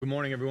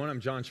morning, everyone. I'm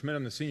John Schmidt.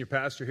 I'm the senior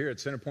pastor here at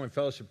Centerpoint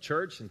Fellowship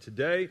Church, and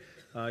today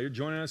you're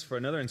joining us for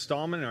another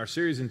installment in our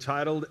series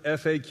entitled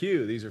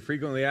FAQ. These are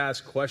frequently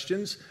asked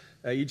questions.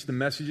 Each of the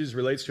messages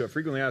relates to a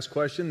frequently asked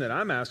question that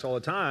I'm asked all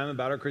the time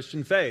about our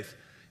Christian faith.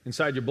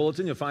 Inside your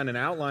bulletin, you'll find an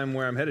outline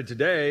where I'm headed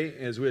today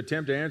as we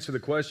attempt to answer the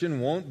question,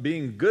 won't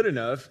being good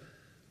enough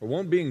or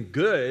won't being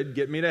good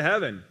get me to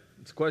heaven?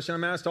 It's a question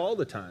I'm asked all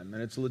the time,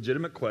 and it's a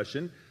legitimate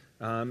question.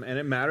 And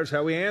it matters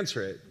how we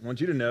answer it. I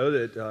want you to know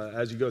that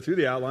as you go through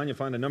the outline, you'll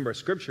find a number of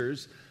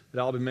scriptures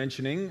that I'll be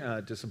mentioning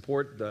to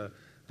support the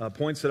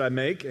points that I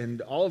make.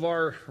 And all of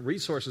our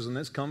resources in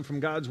this come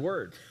from God's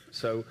Word.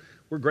 So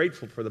we're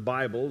grateful for the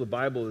Bible. The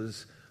Bible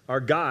is our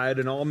guide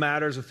in all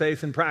matters of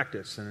faith and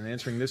practice. And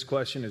answering this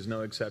question is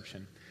no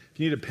exception.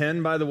 If you need a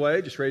pen, by the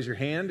way, just raise your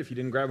hand. If you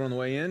didn't grab it on the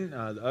way in,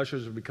 the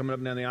ushers will be coming up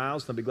and down the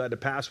aisles. They'll be glad to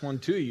pass one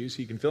to you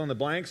so you can fill in the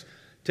blanks.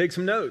 Take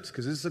some notes,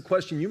 because this is a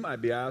question you might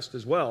be asked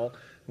as well.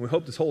 And we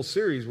hope this whole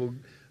series will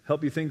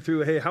help you think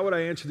through, hey, how would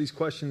I answer these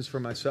questions for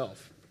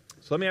myself?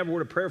 So let me have a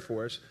word of prayer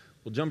for us.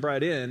 We'll jump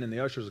right in, and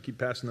the ushers will keep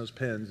passing those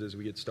pens as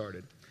we get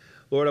started.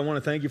 Lord, I want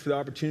to thank you for the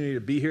opportunity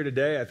to be here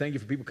today. I thank you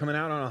for people coming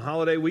out on a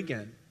holiday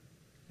weekend.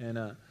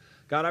 And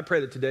God, I pray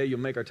that today you'll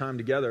make our time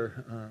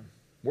together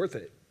worth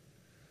it,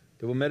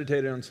 that we'll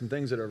meditate on some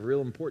things that are of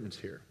real importance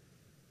here.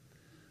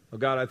 Well,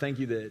 God, I thank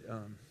you that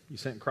you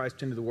sent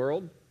Christ into the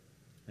world,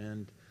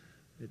 and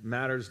it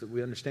matters that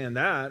we understand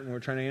that when we're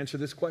trying to answer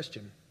this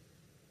question.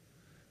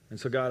 And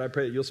so, God, I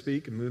pray that you'll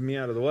speak and move me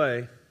out of the way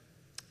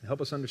and help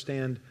us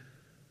understand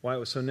why it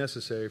was so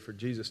necessary for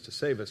Jesus to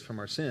save us from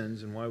our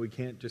sins and why we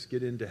can't just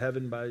get into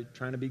heaven by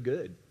trying to be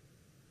good.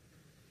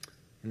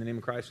 In the name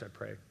of Christ, I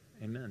pray.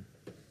 Amen.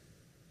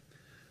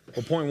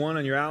 Well, point one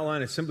on your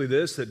outline is simply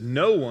this, that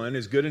no one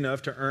is good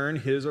enough to earn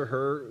his or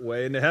her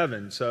way into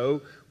heaven.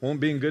 So, won't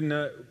being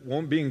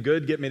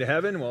good get me to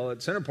heaven? Well, at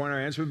Centerpoint, our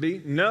answer would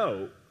be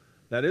no.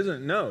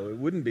 It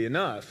wouldn't be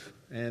enough.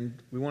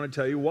 And we want to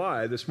tell you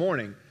why this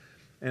morning.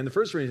 And the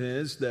first reason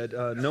is that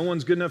no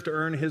one's good enough to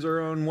earn his or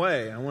her own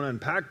way. I want to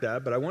unpack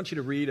that, but I want you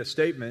to read a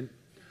statement.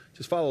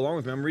 Just follow along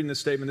with me. I'm reading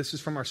this statement. This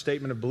is from our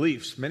statement of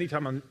beliefs. Many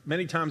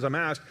times I'm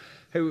asked,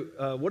 hey,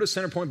 what does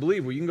Centerpoint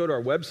believe? Well, you can go to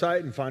our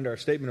website and find our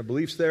statement of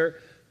beliefs there.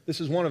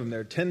 This is one of them. There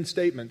are 10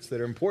 statements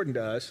that are important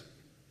to us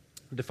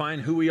to define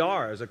who we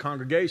are as a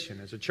congregation,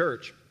 as a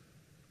church.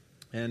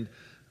 And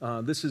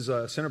this is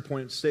a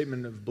Centerpoint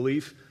statement of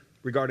belief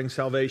regarding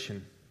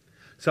salvation.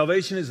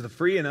 Salvation is the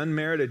free and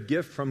unmerited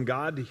gift from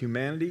God to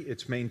humanity.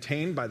 It's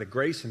maintained by the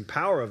grace and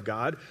power of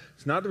God.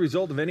 It's not the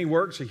result of any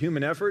works or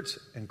human efforts,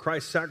 and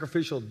Christ's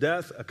sacrificial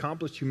death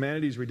accomplished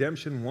humanity's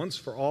redemption once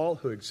for all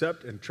who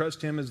accept and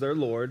trust Him as their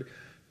Lord,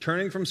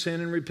 turning from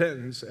sin and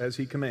repentance as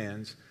He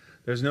commands.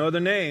 There's no other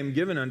name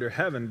given under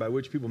heaven by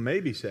which people may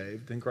be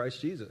saved than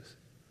Christ Jesus.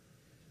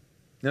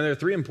 Now, there are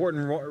three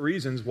important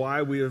reasons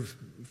why we have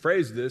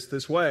phrased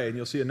this way, and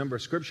you'll see a number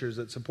of scriptures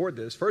that support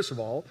this. First of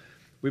all,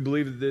 we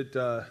believe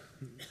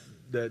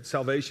that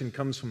salvation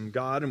comes from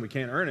God and we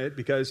can't earn it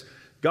because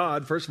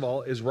God, first of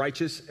all, is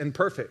righteous and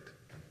perfect.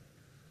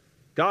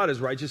 God is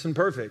righteous and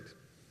perfect.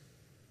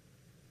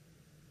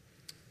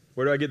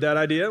 Where do I get that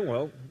idea?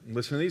 Well,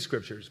 listen to these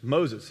scriptures.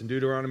 Moses in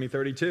Deuteronomy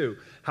 32.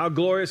 How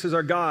glorious is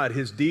our God.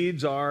 His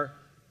deeds are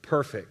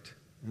perfect.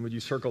 And would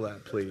you circle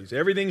that, please?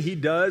 Everything He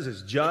does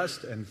is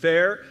just and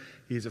fair.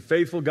 He's a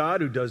faithful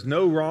God who does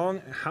no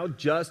wrong. How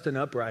just and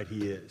upright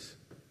He is.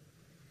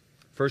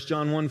 1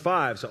 John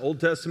 1:5, so Old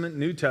Testament,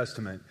 New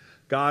Testament.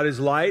 God is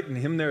light, and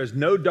in Him there is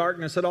no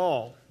darkness at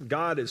all.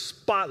 God is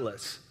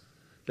spotless.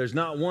 There's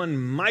not one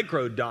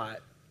micro dot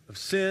of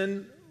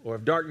sin or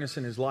of darkness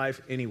in His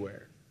life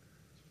anywhere.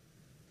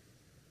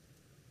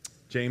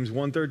 James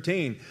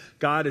 1:13,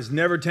 God is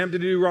never tempted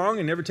to do wrong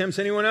and never tempts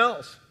anyone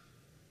else.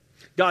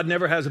 God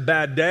never has a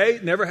bad day,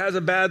 never has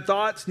a bad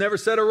thoughts, never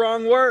said a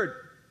wrong word.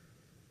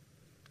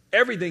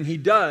 Everything He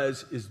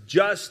does is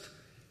just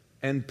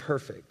and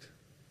perfect.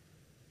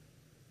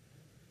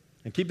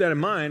 And keep that in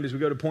mind as we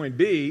go to point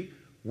B.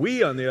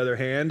 We, on the other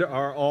hand,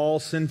 are all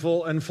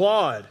sinful and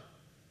flawed.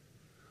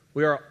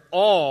 We are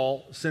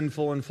all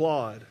sinful and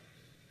flawed.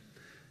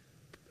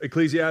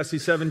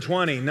 Ecclesiastes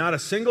 7:20, not a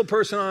single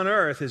person on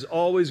earth is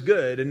always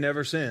good and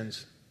never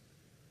sins.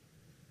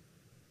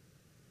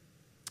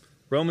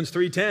 Romans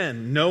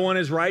 3:10, no one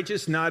is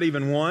righteous, not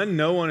even one.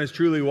 No one is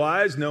truly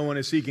wise. No one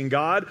is seeking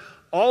God.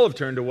 All have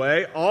turned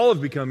away. All have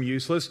become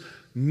useless.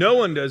 No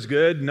one does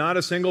good, not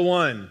a single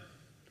one.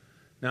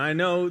 Now, I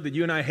know that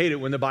you and I hate it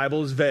when the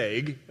Bible is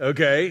vague,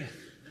 okay?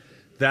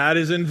 That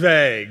isn't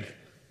vague.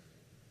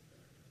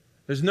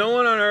 There's no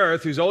one on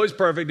earth who's always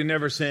perfect and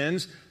never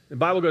sins. The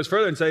Bible goes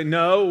further and say,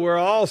 no, we're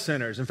all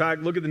sinners. In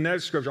fact, look at the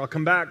next scripture. I'll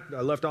come back.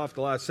 I left off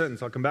the last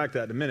sentence. I'll come back to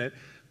that in a minute.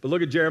 But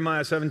look at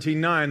Jeremiah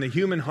 17:9. The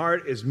human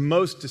heart is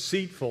most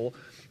deceitful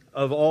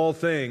of all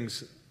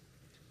things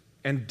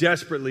and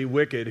desperately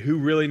wicked. Who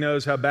really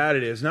knows how bad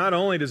it is? Not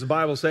only does the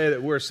Bible say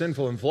that we're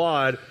sinful and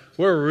flawed,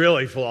 we're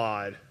really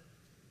flawed.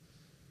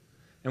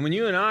 And when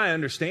you and I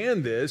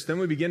understand this, then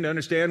we begin to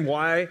understand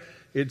why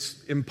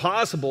it's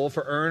impossible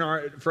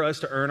for us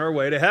to earn our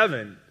way to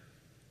heaven.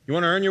 You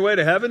want to earn your way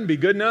to heaven? Be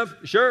good enough?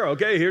 Sure,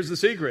 okay, here's the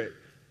secret.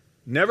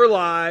 Never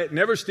lie,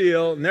 never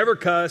steal, never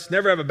cuss,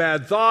 never have a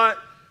bad thought,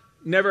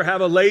 never have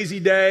a lazy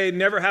day,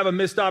 never have a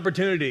missed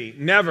opportunity.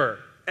 Never,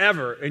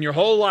 ever, in your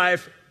whole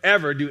life,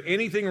 ever do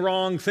anything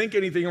wrong, think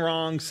anything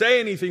wrong, say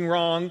anything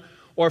wrong,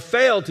 or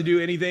fail to do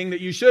anything that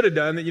you should have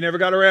done that you never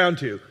got around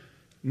to.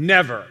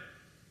 Never.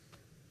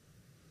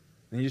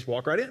 And you just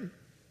walk right in.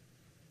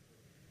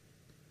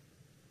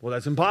 Well,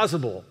 that's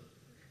impossible.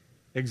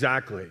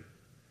 Exactly.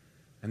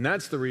 And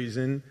that's the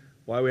reason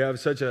why we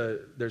have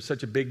there's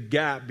such a big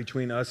gap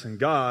between us and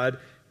God.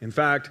 In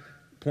fact,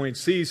 point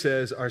C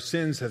says our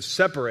sins have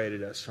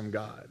separated us from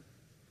God.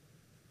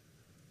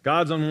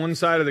 God's on one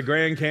side of the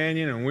Grand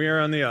Canyon and we are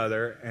on the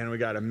other, and we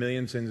got a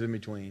million sins in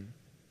between.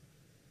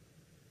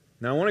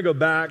 Now I want to go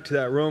back to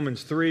that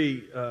Romans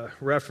 3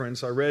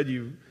 reference. I read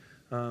you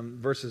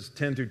verses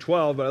 10 through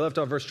 12, but I left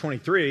off verse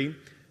 23.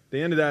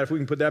 The end of that, if we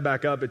can put that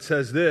back up, it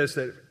says this,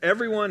 that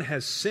everyone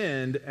has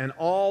sinned and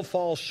all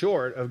fall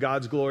short of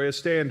God's glorious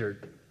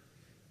standard.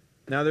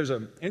 Now, there's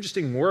an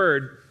interesting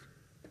word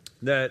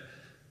that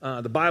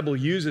the Bible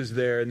uses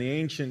there in the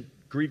ancient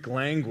Greek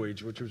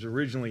language, which was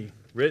originally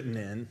written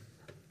in.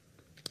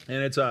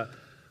 And it's a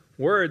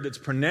word that's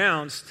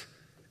pronounced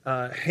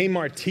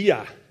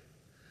hamartia.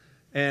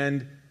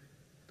 And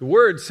the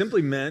word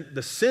simply meant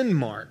the sin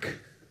mark.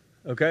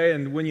 Okay,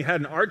 and when you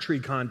had an archery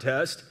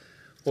contest,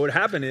 what would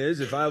happen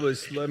is, if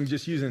I'm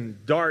just using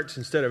darts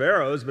instead of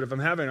arrows, but if I'm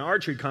having an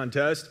archery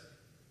contest,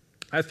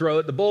 I throw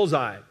at the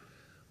bullseye.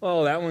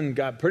 Well, that one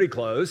got pretty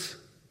close.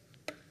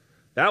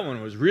 That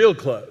one was real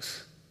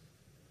close.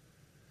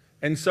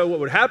 And so what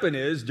would happen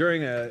is,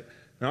 during an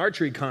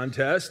archery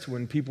contest,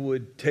 when people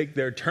would take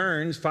their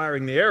turns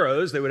firing the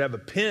arrows, they would have a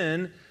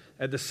pin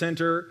at the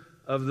center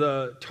of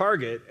the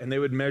target, and they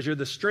would measure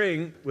the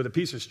string, with a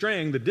piece of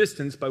string, the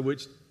distance by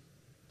which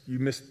you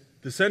missed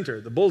the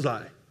center, the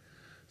bullseye.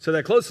 So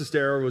that closest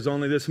arrow was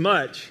only this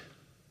much.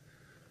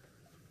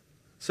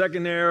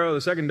 Second arrow,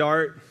 the second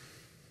dart,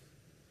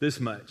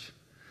 this much.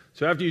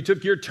 So after you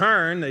took your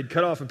turn, they'd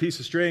cut off a piece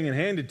of string and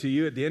hand it to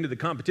you. At the end of the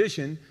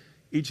competition,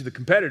 each of the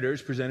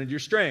competitors presented your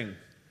string.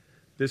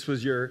 This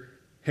was your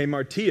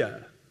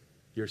hamartia,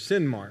 your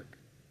sin mark.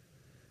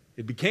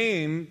 It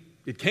came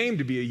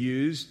to be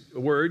a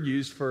word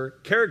used for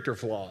character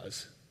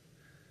flaws.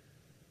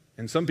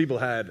 And some people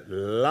had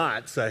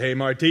lots of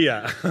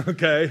hamartia,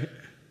 okay?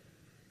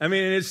 I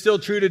mean, and it's still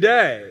true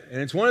today.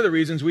 And it's one of the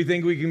reasons we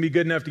think we can be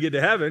good enough to get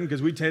to heaven,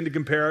 because we tend to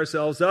compare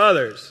ourselves to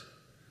others.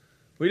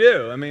 We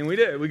do. I mean, we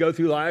do. We go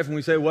through life and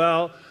we say,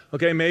 well,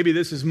 okay, maybe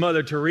this is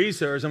Mother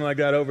Teresa or something like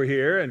that over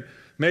here, and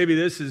maybe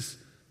this is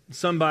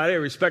somebody, a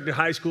respected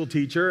high school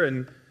teacher,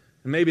 and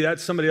maybe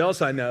that's somebody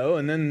else I know,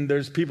 and then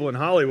there's people in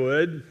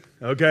Hollywood,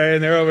 okay,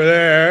 and they're over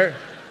there.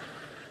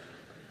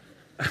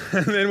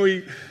 And then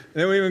we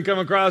even come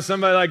across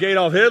somebody like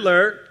Adolf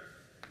Hitler.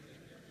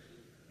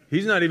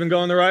 He's not even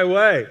going the right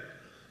way.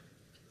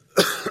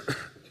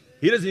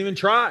 He doesn't even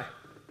try.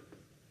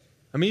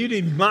 I mean, you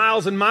need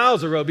miles and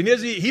miles of rope. He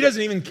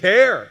doesn't even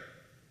care.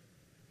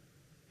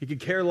 He could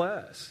care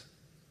less.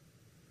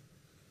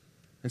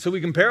 And so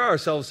we compare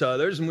ourselves to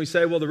others, and we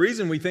say, well, the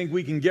reason we think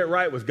we can get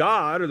right with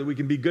God, or that we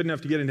can be good enough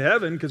to get into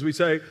heaven, because we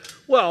say,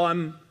 well,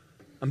 I'm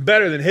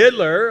better than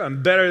Hitler.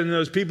 I'm better than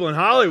those people in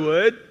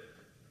Hollywood.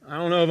 I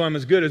don't know if I'm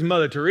as good as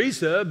Mother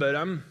Teresa, but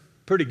I'm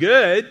pretty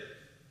good.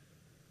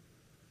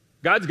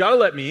 God's got to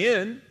let me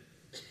in.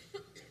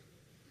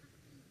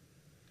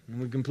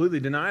 And we completely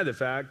deny the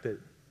fact that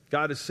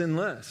God is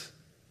sinless.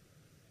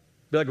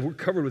 Be like if we're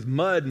covered with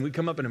mud and we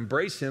come up and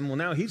embrace him, well,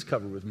 now he's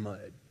covered with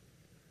mud.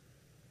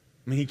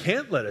 I mean, he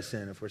can't let us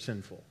in if we're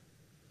sinful.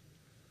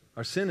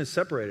 Our sin has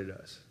separated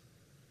us.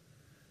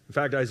 In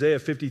fact, Isaiah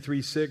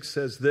 53:6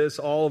 says this,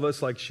 all of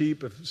us like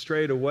sheep have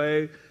strayed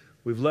away.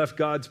 We've left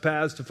God's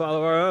paths to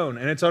follow our own.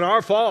 And it's on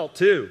our fault,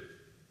 too.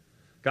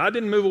 God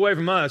didn't move away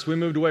from us. We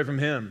moved away from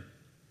him.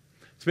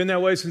 It's been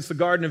that way since the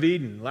Garden of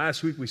Eden.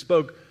 Last week we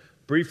spoke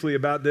briefly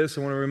about this.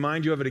 I want to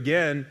remind you of it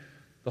again.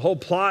 The whole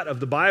plot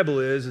of the Bible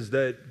is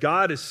that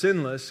God is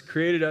sinless,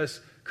 created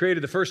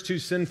the first two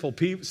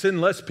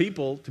sinless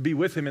people to be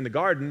with him in the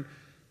garden,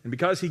 and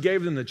because he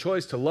gave them the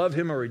choice to love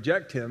him or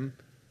reject him,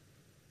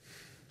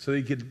 so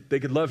they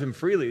could love him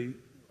freely,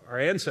 our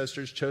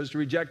ancestors chose to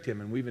reject him,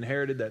 and we've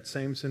inherited that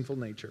same sinful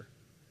nature.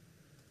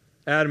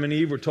 Adam and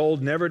Eve were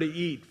told never to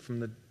eat from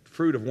the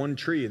fruit of one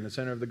tree in the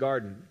center of the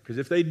garden, because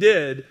if they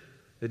did,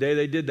 the day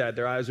they did that,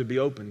 their eyes would be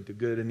opened to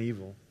good and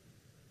evil.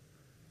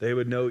 They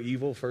would know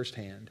evil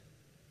firsthand.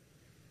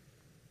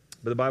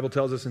 But the Bible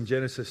tells us in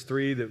Genesis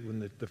 3 that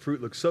when the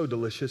fruit looked so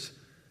delicious,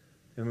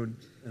 and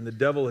the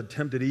devil had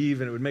tempted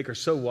Eve, and it would make her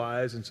so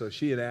wise, and so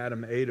she and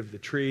Adam ate of the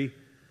tree.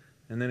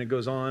 And then it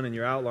goes on in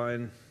your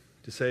outline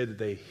to say that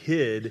they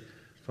hid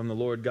from the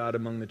Lord God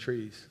among the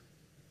trees.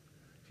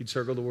 If you'd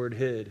circle the word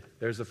hid,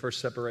 there's the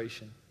first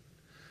separation.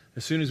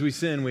 As soon as we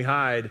sin, we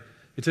hide.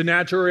 It's a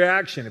natural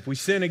reaction. If we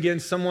sin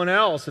against someone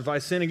else, if I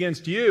sin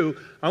against you,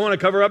 I want to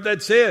cover up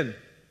that sin.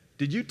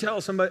 Did you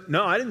tell somebody?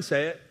 No, I didn't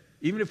say it.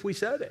 Even if we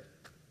said it,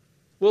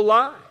 we'll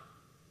lie.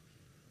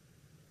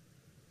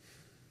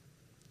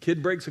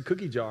 Kid breaks a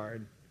cookie jar,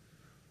 and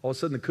all of a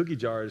sudden the cookie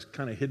jar is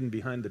kind of hidden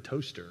behind the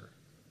toaster.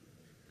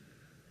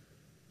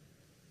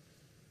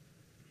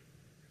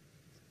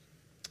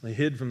 They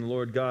hid from the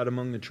Lord God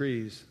among the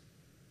trees.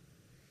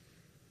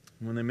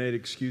 When they made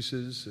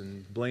excuses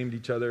and blamed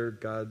each other,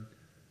 God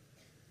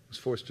was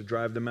forced to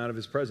drive them out of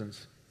his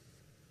presence.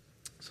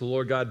 So the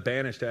Lord God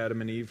banished Adam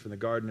and Eve from the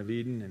Garden of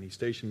Eden, and he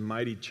stationed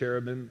mighty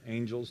cherubim,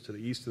 angels, to the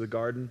east of the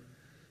garden.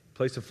 He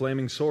placed a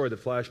flaming sword that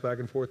flashed back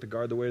and forth to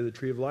guard the way to the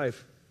tree of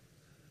life.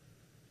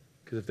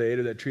 Because if they ate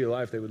of that tree of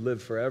life, they would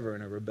live forever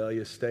in a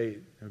rebellious state.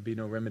 There would be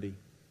no remedy.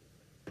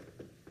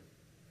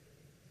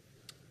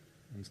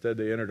 Instead,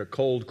 they entered a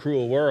cold,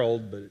 cruel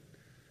world, but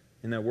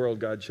in that world,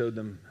 God showed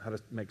them how to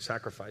make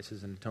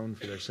sacrifices and atone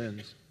for their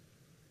sins.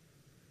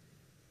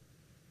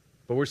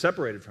 But we're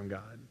separated from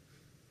God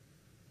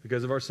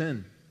because of our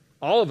sin.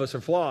 All of us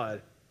are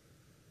flawed.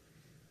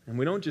 And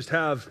we don't just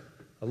have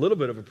a little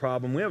bit of a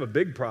problem, we have a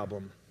big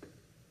problem.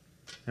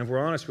 And if we're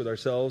honest with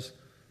ourselves,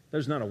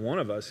 there's not a one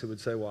of us who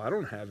would say, well, I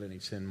don't have any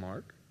sin,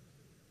 Mark.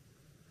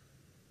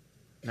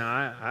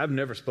 Now, I've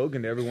never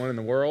spoken to everyone in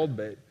the world,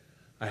 but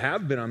I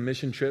have been on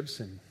mission trips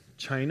in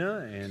China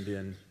and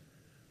in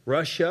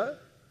Russia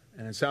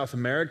and in South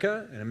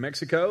America and in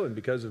Mexico, and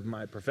because of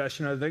my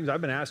profession and other things,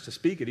 I've been asked to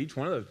speak at each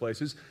one of those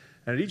places.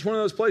 And at each one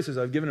of those places,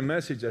 I've given a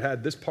message that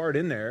had this part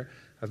in there.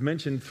 I've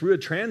mentioned through a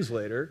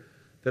translator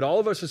that all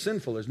of us are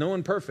sinful. There's no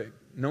one perfect,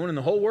 no one in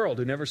the whole world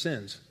who never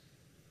sins.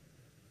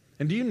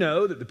 And do you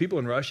know that the people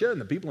in Russia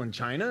and the people in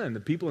China and the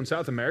people in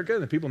South America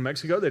and the people in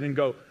Mexico, they didn't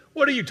go,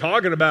 what are you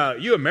talking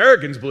about? You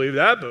Americans believe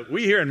that, but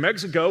we here in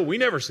Mexico, we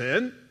never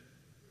sin.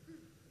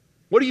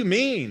 What do you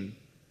mean?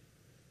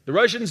 The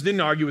Russians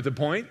didn't argue with the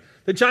point.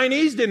 The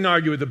Chinese didn't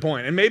argue with the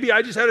point. And maybe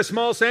I just had a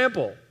small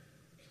sample.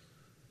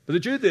 But the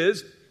truth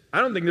is,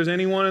 I don't think there's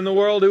anyone in the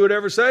world who would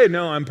ever say,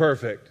 no, I'm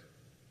perfect.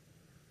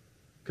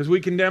 Because we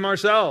condemn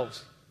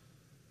ourselves.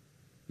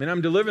 And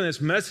I'm delivering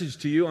this message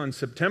to you on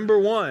September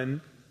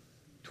 1,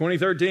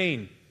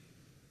 2013.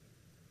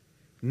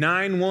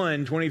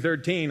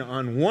 9/1/2013.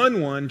 On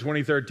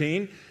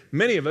 1/1/2013,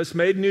 many of us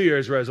made New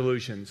Year's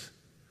resolutions.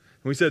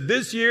 And we said,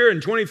 this year in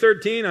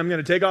 2013, I'm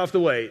going to take off the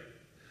weight.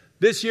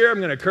 This year, I'm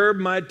going to curb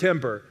my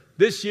temper.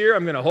 This year,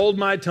 I'm going to hold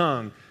my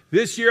tongue.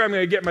 This year, I'm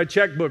going to get my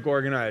checkbook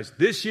organized.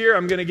 This year,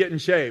 I'm going to get in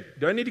shape.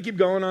 Do I need to keep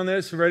going on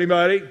this for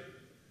anybody?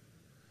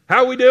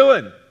 How are we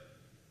doing?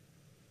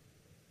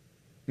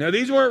 Now,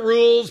 these weren't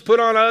rules put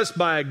on us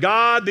by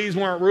God. These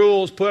weren't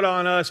rules put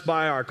on us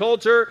by our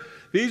culture.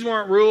 These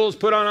weren't rules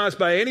put on us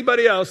by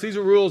anybody else. These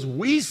are rules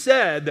we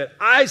said that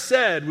I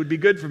said would be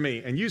good for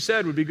me, and you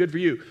said would be good for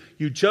you.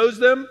 You chose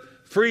them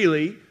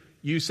freely.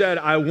 You said,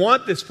 I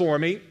want this for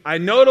me. I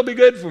know it'll be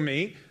good for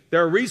me.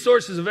 There are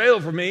resources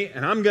available for me,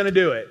 and I'm going to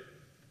do it.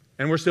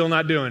 And we're still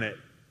not doing it.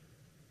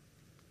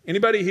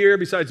 Anybody here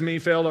besides me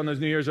failed on those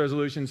New Year's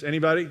resolutions?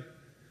 Anybody?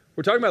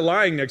 We're talking about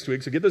lying next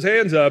week, so get those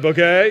hands up,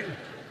 okay?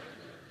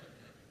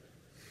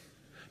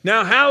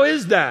 Now, how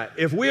is that?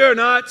 If we are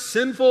not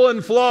sinful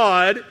and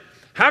flawed,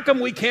 how come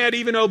we can't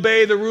even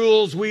obey the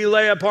rules we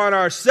lay upon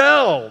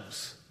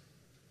ourselves?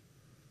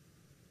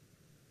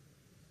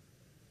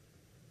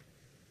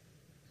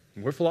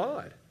 We're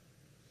flawed.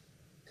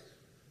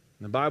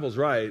 And the Bible's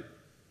right.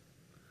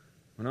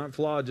 We're not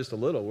flawed just a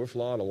little. We're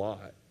flawed a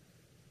lot.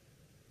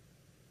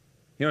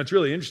 You know, it's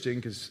really interesting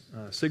because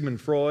Sigmund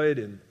Freud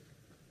and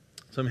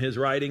some of his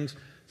writings,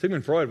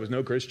 Sigmund Freud was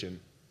no Christian.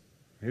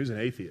 He was an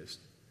atheist.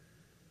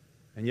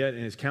 And yet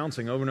in his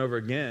counseling over and over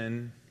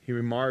again, he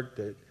remarked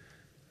that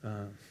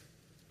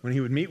when he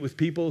would meet with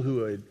people who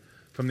would,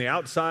 from the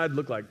outside,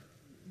 look like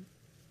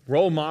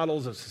role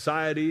models of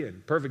society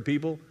and perfect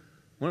people,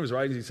 one of his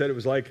writings, he said it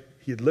was like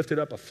he had lifted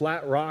up a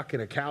flat rock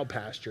in a cow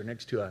pasture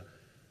next to a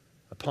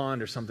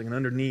pond or something, and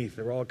underneath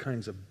there were all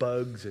kinds of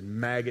bugs and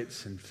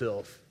maggots and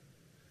filth.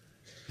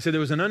 He said there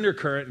was an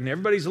undercurrent in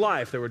everybody's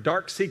life. There were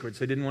dark secrets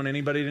they didn't want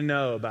anybody to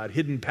know about,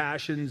 hidden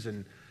passions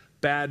and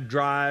bad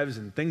drives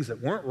and things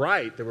that weren't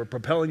right that were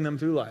propelling them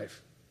through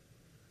life.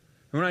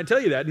 And when I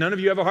tell you that, none of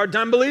you have a hard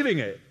time believing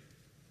it.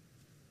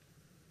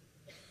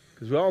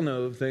 Because we all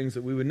know things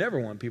that we would never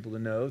want people to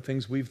know,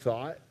 things we've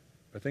thought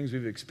or things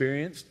we've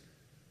experienced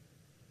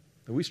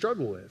that we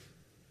struggle with.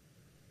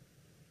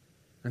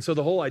 And so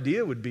the whole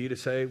idea would be to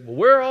say, well,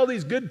 where are all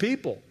these good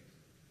people?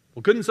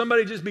 Well, couldn't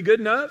somebody just be good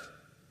enough?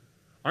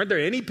 Aren't there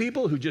any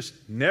people who just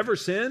never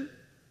sin?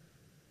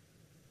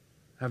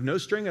 Have no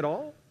string at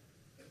all?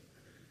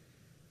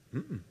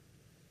 The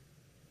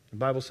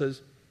Bible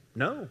says,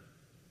 no,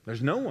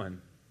 there's no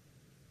one.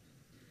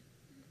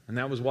 And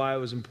that was why it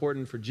was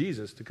important for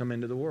Jesus to come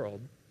into the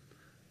world,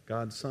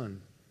 God's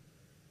Son.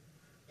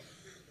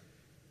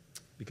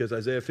 Because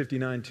Isaiah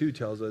 59:2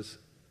 tells us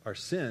our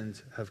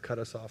sins have cut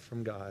us off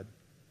from God.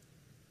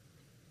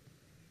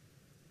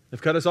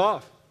 They've cut us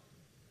off.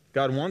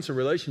 God wants a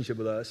relationship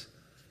with us,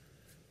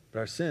 but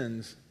our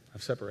sins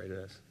have separated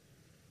us.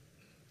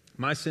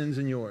 My sins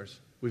and yours,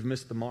 we've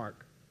missed the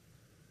mark.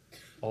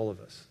 All of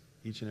us,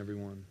 each and every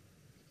one.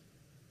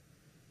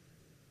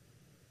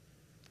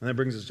 And that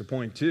brings us to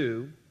point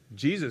 2.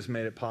 Jesus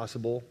made it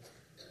possible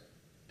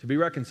to be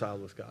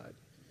reconciled with God.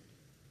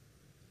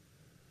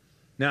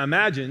 Now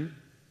imagine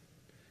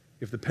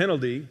if the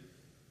penalty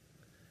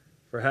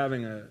for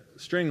having a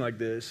string like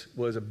this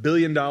was $1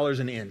 billion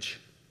an inch.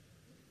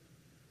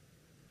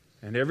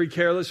 And every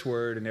careless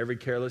word and every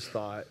careless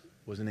thought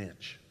was an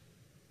inch.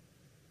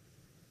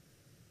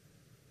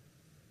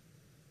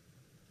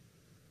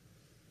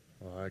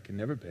 Well, I can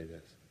never pay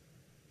this.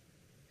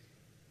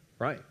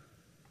 Right.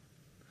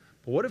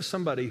 But what if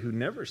somebody who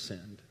never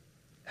sinned,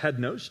 had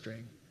no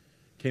string,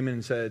 came in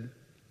and said,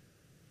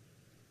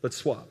 let's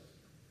swap.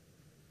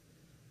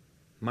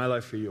 My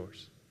life for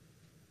yours.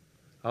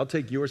 I'll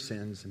take your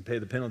sins and pay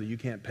the penalty you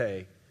can't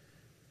pay.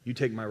 You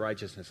take my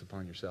righteousness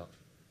upon yourself.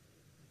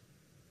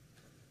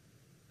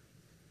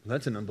 Well,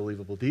 that's an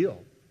unbelievable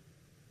deal.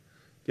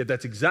 Yet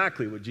that's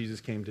exactly what Jesus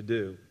came to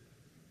do.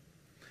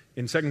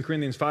 In 2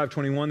 Corinthians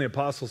 5:21, the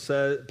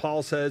Apostle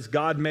Paul says,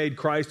 God made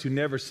Christ who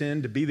never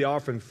sinned to be the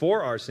offering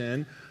for our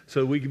sin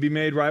so we could be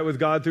made right with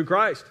God through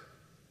Christ.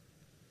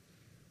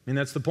 And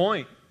that's the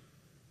point.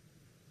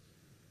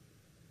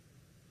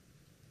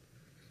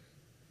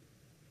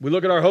 We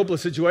look at our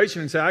hopeless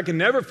situation and say, I can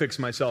never fix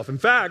myself. In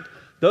fact,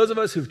 those of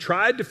us who've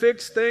tried to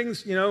fix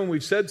things, and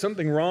we've said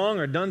something wrong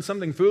or done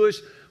something foolish,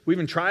 we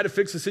even try to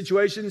fix the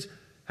situations.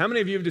 How many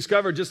of you have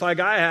discovered, just like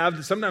I have,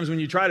 that sometimes when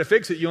you try to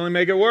fix it, you only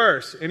make it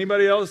worse?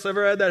 Anybody else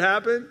ever had that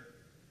happen?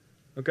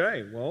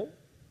 Okay, well,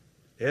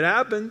 it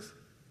happens.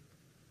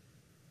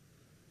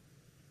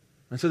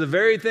 And so the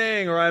very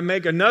thing, or I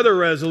make another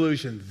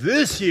resolution,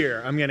 this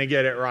year I'm going to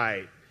get it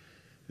right.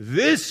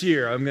 This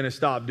year I'm going to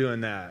stop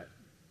doing that.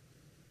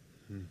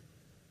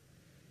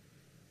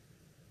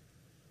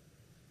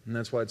 And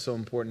that's why it's so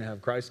important to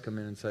have Christ come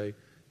in and say,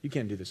 you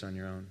can't do this on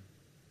your own.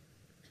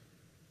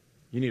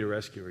 You need a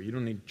rescuer. You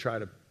don't need to try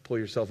to pull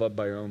yourself up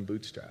by your own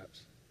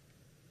bootstraps.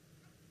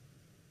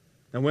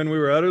 And when we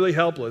were utterly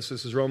helpless,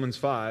 this is Romans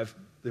 5,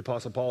 the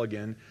Apostle Paul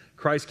again,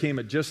 Christ came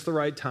at just the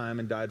right time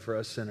and died for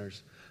us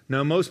sinners.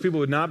 Now, most people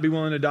would not be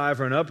willing to die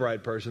for an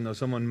upright person, though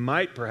someone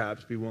might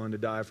perhaps be willing to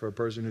die for a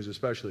person who's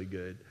especially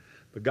good.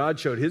 But God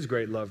showed his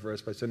great love for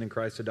us by sending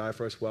Christ to die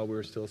for us while we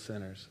were still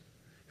sinners.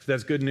 If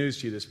that's good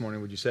news to you this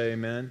morning, would you say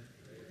amen?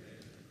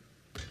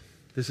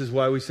 This is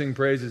why we sing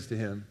praises to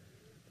him.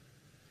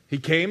 He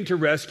came to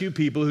rescue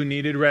people who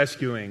needed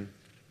rescuing.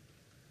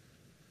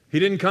 He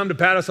didn't come to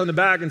pat us on the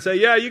back and say,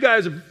 yeah, you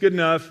guys are good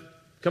enough.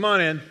 Come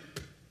on in.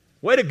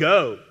 Way to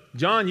go.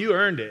 John, you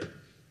earned it.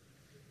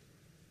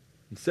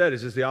 Instead,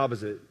 it's just the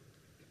opposite.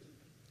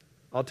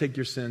 I'll take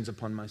your sins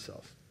upon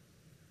myself.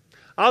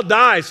 I'll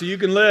die so you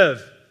can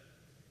live.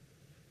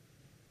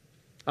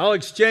 I'll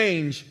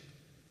exchange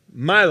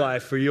my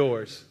life for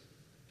yours.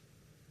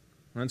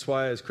 And that's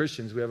why as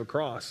Christians we have a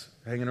cross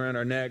hanging around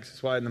our necks.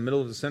 That's why in the middle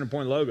of the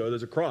Centerpoint logo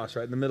there's a cross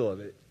right in the middle of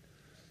it.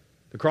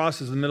 The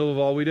cross is the middle of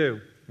all we do.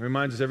 It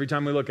reminds us every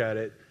time we look at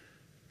it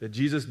that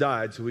Jesus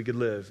died so we could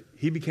live.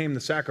 He became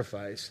the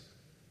sacrifice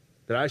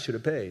that I should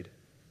have paid.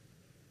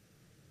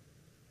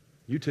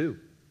 You too.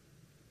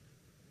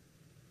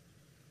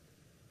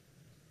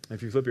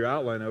 If you flip your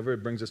outline over,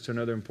 it brings us to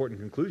another important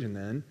conclusion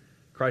then.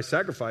 Christ's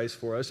sacrifice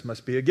for us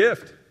must be a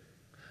gift.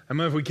 I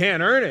mean, if we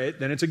can't earn it,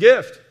 then it's a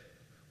gift,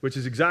 which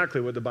is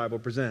exactly what the Bible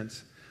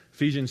presents.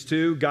 Ephesians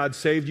 2, God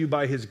saved you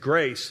by his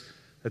grace.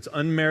 That's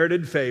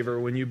unmerited favor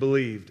when you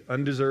believed,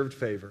 undeserved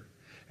favor.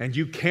 And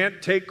you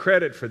can't take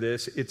credit for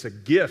this. It's a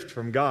gift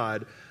from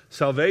God.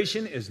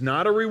 Salvation is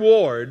not a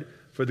reward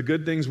for the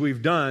good things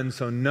we've done,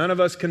 so none of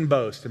us can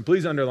boast. And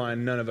please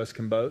underline, none of us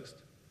can boast.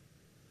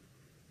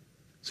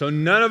 So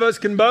none of us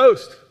can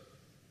boast.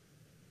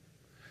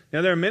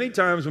 Now, there are many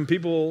times when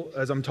people,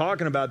 as I'm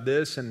talking about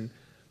this, and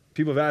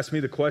people have asked me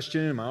the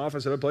question in my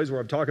office at a place where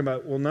I'm talking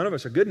about, well, none of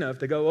us are good enough.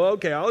 They go, well,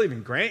 okay, I'll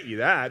even grant you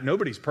that.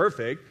 Nobody's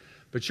perfect.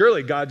 But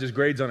surely God just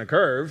grades on a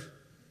curve.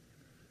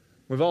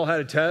 We've all had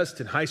a test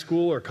in high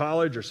school or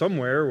college or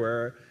somewhere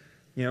where,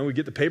 we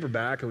get the paper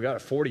back and we got a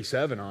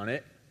 47 on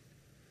it.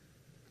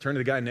 Turn to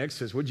the guy next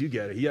to us, what'd you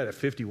get? He had a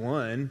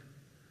 51.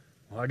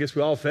 Well, I guess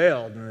we all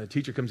failed. And the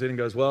teacher comes in and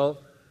goes,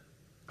 well,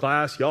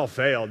 class, y'all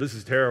failed. This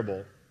is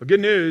terrible. But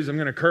good news, I'm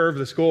going to curve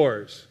the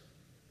scores.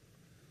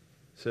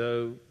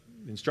 So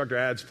the instructor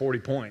adds 40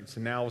 points,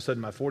 and now all of a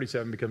sudden my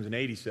 47 becomes an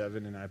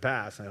 87, and I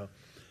pass. And I go,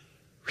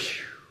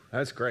 whew,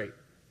 that's great.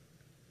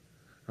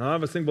 And all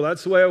of us think, well,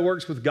 that's the way it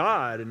works with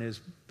God and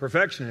his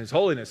perfection and his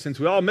holiness. Since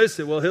we all miss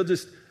it, well, he'll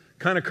just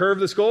kind of curve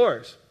the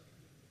scores.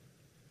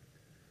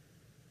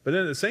 But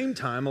then at the same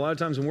time, a lot of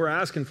times when we're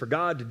asking for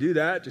God to do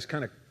that, just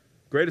kind of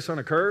grade us on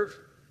a curve,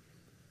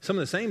 some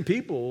of the same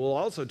people will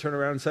also turn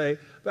around and say,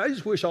 but I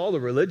just wish all the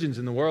religions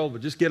in the world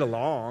would just get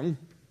along.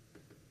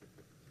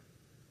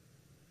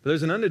 But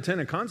there's an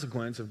unintended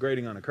consequence of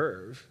grading on a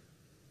curve.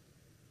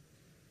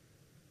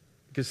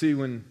 Because see,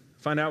 when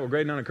I find out we're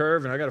grading on a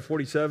curve and I got a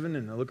 47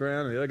 and I look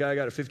around and the other guy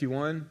got a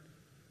 51,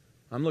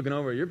 I'm looking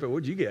over at you, but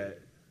what'd you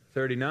get?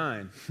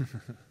 39.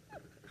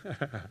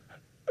 Yeah,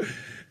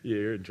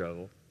 you're in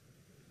trouble.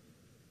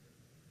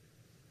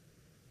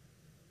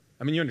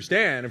 I mean, you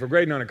understand, if we're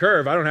grading on a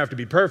curve, I don't have to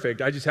be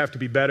perfect. I just have to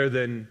be better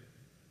than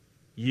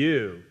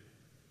you.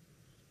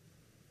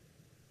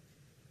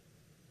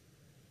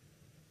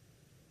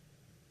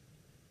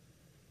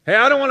 Hey,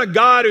 I don't want a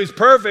God who's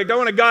perfect. I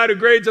want a God who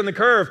grades on the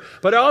curve.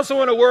 But I also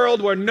want a world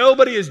where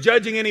nobody is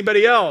judging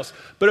anybody else.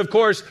 But of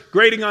course,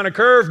 grading on a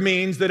curve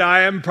means that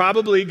I am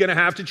probably going to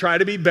have to try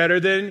to be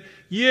better than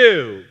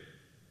you.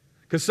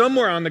 Because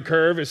somewhere on the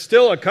curve is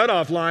still a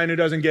cutoff line who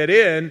doesn't get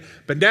in.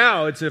 But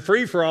now it's a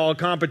free-for-all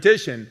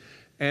competition.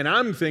 And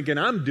I'm thinking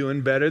I'm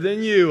doing better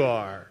than you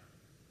are.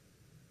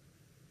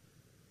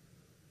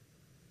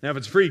 Now, if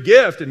it's a free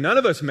gift and none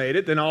of us made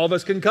it, then all of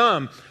us can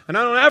come. And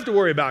I don't have to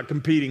worry about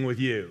competing with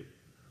you.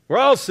 We're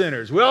all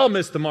sinners. We all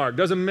miss the mark.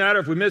 Doesn't matter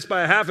if we miss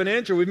by a half an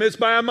inch or we miss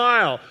by a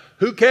mile.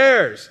 Who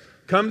cares?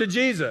 Come to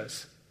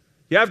Jesus.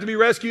 You have to be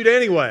rescued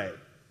anyway.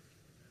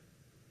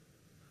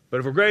 But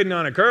if we're grading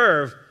on a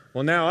curve,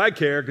 well, now I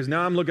care because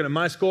now I'm looking at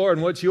my score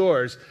and what's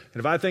yours.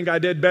 And if I think I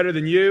did better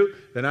than you,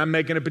 then I'm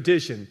making a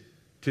petition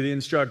to the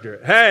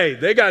instructor. Hey,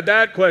 they got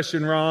that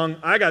question wrong.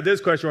 I got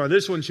this question wrong.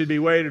 This one should be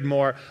weighted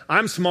more.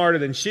 I'm smarter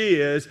than she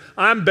is.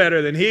 I'm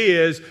better than he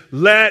is.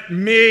 Let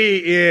me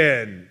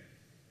in.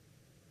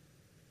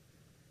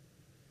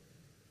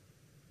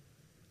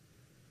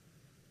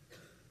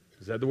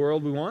 Is that the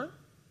world we want?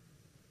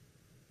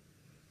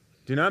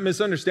 Do not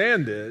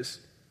misunderstand this.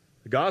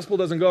 The gospel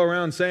doesn't go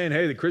around saying,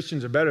 hey, the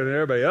Christians are better than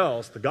everybody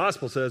else. The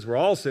gospel says we're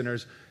all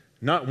sinners.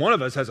 Not one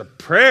of us has a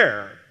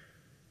prayer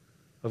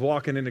of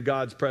walking into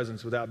God's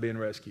presence without being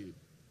rescued.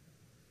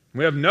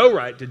 We have no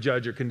right to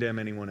judge or condemn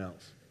anyone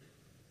else.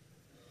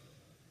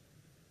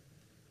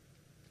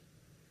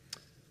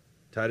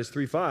 Titus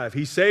 3:5,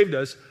 he saved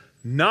us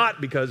not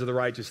because of the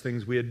righteous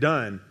things we had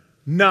done,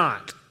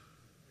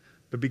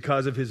 but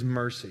because of his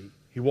mercy.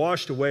 He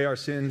washed away our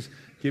sins,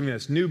 giving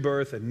us new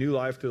birth and new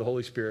life through the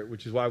Holy Spirit,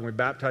 which is why when we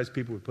baptize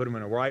people, we put them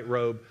in a white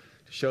robe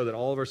to show that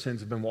all of our sins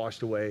have been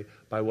washed away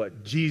by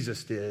what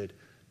Jesus did,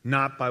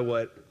 not by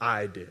what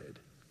I did.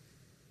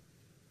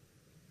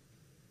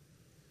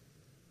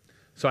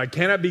 So I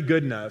cannot be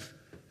good enough,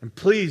 and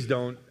please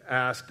don't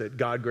ask that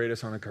God grade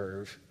us on a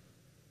curve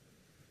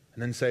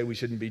and then say we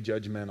shouldn't be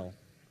judgmental.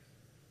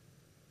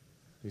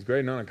 He's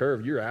grading on a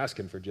curve. You're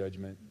asking for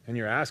judgment, and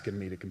you're asking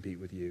me to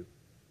compete with you.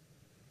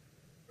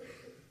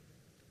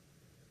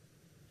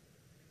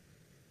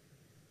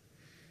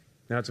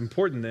 Now, it's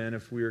important then,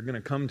 if we are going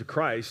to come to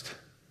Christ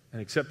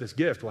and accept this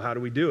gift, well, how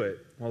do we do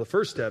it? Well, the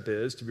first step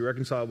is to be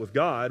reconciled with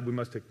God. We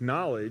must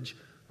acknowledge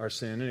our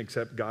sin and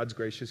accept God's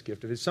gracious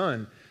gift of his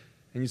Son.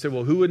 And you say,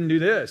 well, who wouldn't do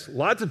this?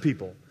 Lots of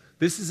people.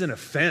 This is an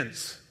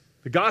offense.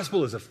 The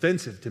gospel is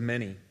offensive to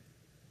many.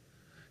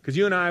 Because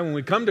you and I, when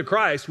we come to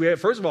Christ,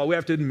 first of all, we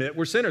have to admit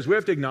we're sinners. We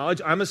have to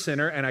acknowledge I'm a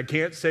sinner and I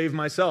can't save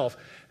myself.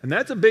 And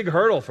that's a big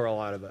hurdle for a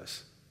lot of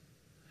us.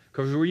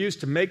 Because we're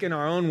used to making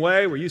our own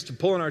way. We're used to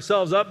pulling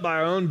ourselves up by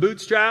our own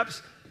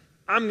bootstraps.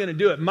 I'm going to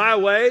do it my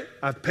way.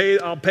 I'll pay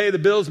the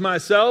bills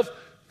myself.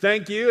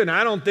 Thank you. And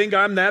I don't think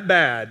I'm that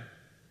bad.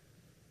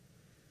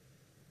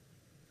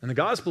 And the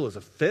gospel is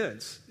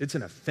offense. It's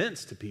an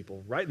offense to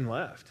people right and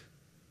left.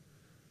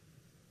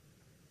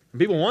 And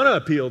people want to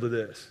appeal to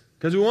this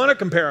because we want to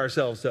compare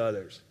ourselves to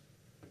others.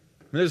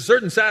 And there's a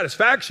certain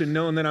satisfaction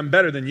knowing that I'm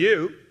better than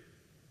you.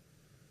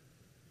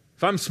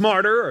 If I'm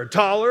smarter or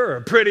taller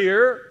or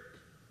prettier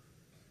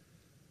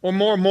or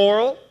more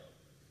moral,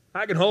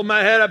 I can hold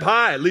my head up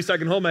high. At least I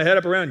can hold my head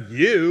up around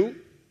you.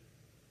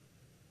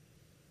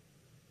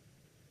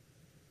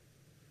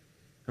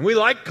 And we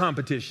like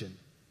competition.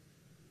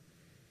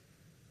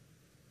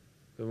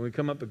 But when we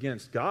come up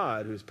against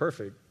God, who's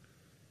perfect,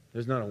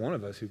 there's not a one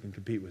of us who can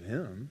compete with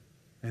him.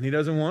 And he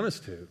doesn't want us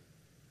to.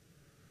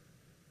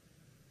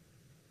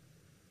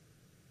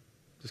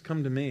 Just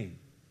come to me.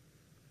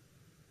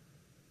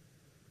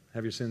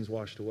 Have your sins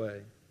washed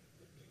away.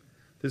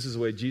 This is the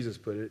way Jesus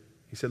put it.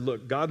 He said,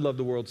 look, God loved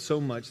the world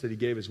so much that he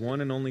gave his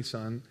one and only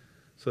Son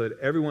so that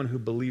everyone who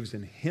believes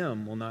in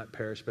him will not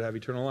perish but have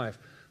eternal life.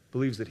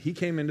 Believes that he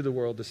came into the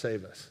world to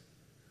save us.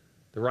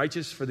 The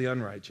righteous for the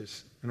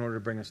unrighteous in order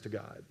to bring us to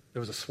God. There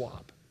was a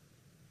swap.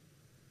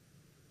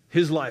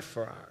 His life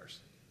for ours.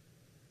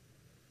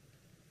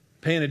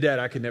 Paying a debt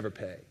I could never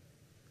pay.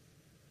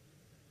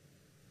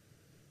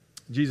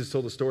 Jesus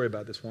told a story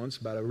about this once,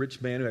 about a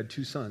rich man who had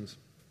 2 sons.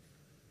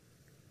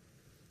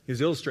 He was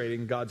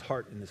illustrating God's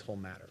heart in this whole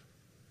matter.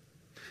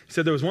 He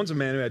said there was once a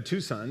man who had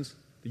 2 sons,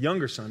 the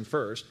younger son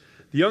first.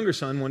 The younger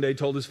son one day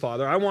told his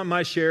father, I want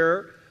my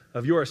share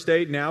of your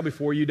estate now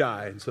before you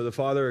die. And so the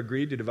father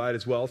agreed to divide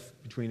his wealth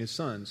between his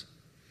sons.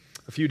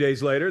 A few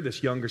days later,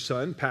 this younger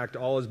son packed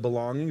all his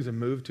belongings and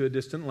moved to a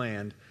distant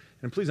land.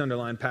 And please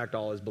underline, packed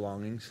all his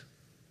belongings.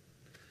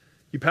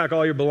 You pack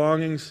all your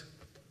belongings,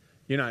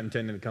 you're not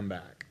intending to come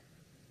back.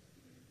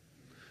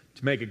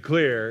 To make it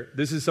clear,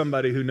 this is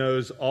somebody who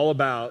knows all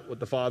about what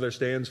the Father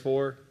stands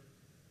for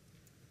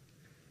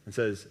and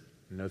says,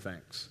 no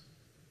thanks.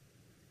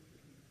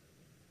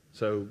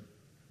 So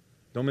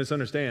don't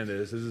misunderstand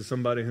this. This is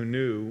somebody who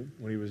knew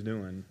what he was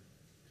doing.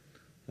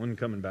 Wasn't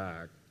coming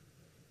back.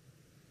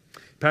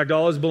 Packed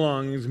all his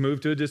belongings,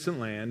 moved to a distant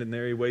land, and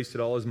there he wasted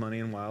all his money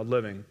in wild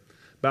living.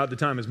 About the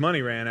time his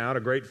money ran out,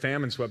 a great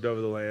famine swept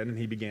over the land, and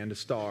he began to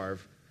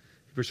starve.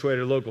 He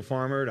persuaded a local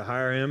farmer to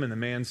hire him, and the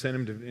man sent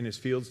him in his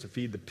fields to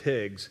feed the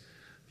pigs.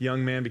 The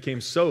young man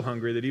became so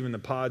hungry that even the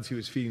pods he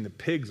was feeding the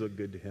pigs looked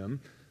good to him,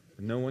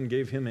 but no one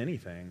gave him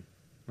anything.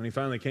 When he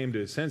finally came to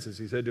his senses,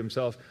 he said to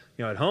himself,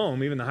 at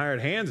home, even the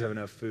hired hands have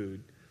enough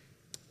food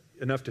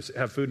enough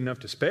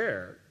to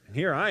spare. And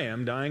here I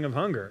am dying of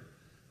hunger.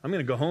 I'm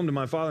going to go home to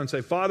my father and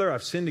say, Father,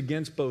 I've sinned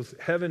against both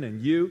heaven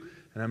and you,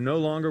 and I'm no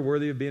longer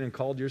worthy of being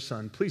called your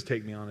son. Please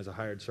take me on as a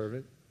hired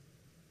servant.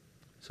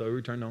 So he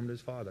returned home to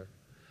his father.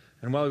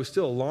 And while he was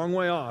still a long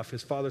way off,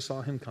 his father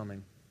saw him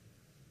coming.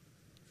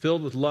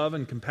 Filled with love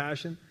and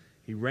compassion,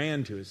 he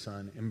ran to his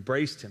son,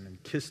 embraced him,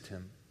 and kissed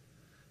him.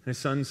 And his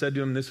son said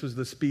to him, this was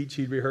the speech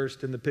he'd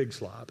rehearsed in the pig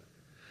slop.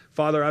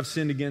 Father, I've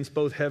sinned against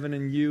both heaven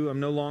and you.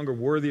 I'm no longer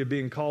worthy of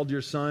being called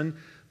your son.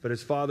 But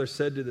his father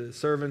said to the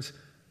servants,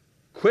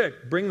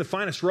 quick, bring the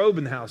finest robe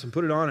in the house and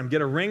put it on him. Get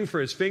a ring for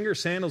his finger,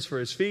 sandals for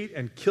his feet,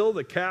 and kill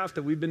the calf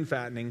that we've been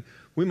fattening.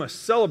 We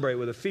must celebrate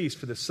with a feast,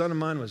 for this son of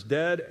mine was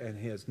dead, and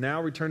he has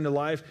now returned to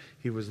life.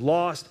 He was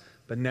lost,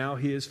 but now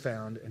he is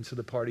found. And so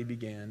the party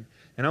began.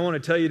 And I want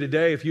to tell you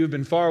today, if you've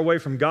been far away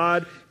from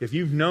God, if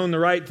you've known the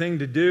right thing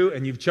to do,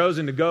 and you've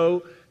chosen to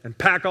go and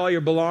pack all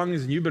your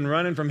belongings, and you've been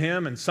running from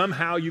him, and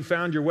somehow you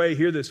found your way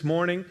here this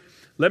morning,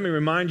 let me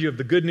remind you of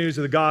the good news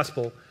of the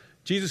gospel.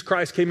 Jesus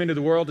Christ came into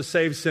the world to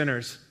save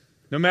sinners.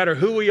 No matter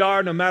who we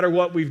are, no matter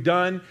what we've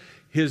done,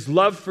 his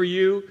love for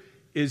you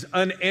is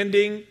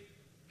unending.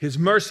 His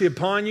mercy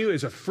upon you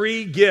is a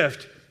free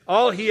gift.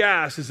 All he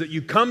asks is that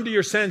you come to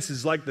your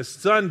senses like the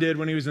son did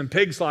when he was in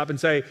pig slop and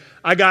say,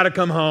 I got to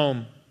come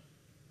home.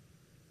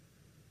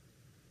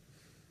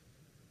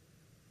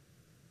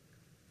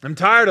 I'm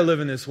tired of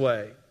living this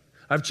way.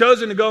 I've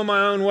chosen to go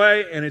my own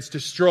way, and it's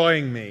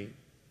destroying me.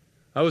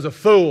 I was a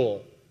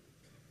fool.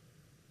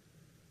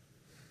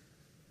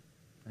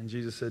 And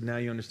Jesus said, now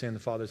you understand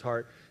the Father's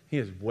heart. He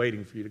is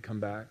waiting for you to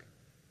come back.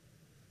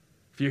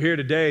 If you're here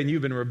today and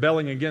you've been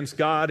rebelling against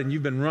God and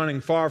you've been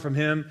running far from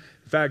him,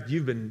 in fact,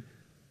 you've been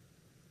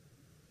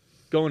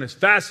going as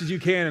fast as you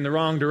can in the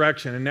wrong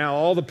direction, and now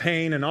all the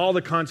pain and all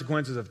the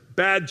consequences of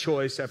bad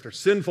choice after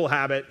sinful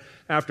habit,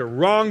 after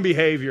wrong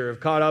behavior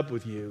have caught up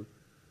with you,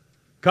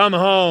 come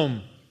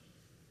home.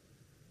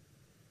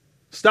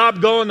 Stop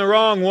going the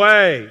wrong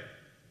way.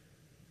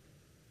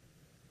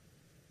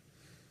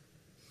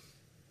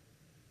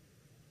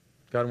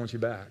 God wants you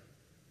back.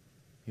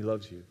 He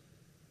loves you.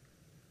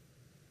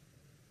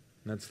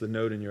 And that's the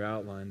note in your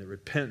outline, that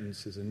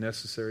repentance is a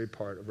necessary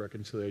part of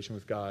reconciliation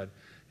with God.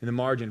 In the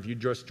margin, if you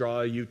just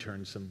draw a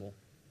U-turn symbol,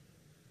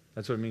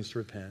 that's what it means to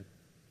repent.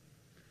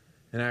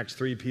 In Acts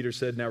 3, Peter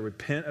said, now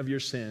repent of your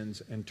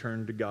sins and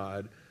turn to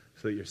God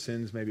so that your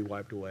sins may be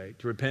wiped away.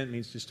 To repent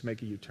means just to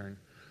make a U-turn.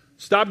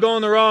 Stop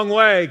going the wrong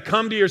way.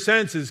 Come to your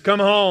senses. Come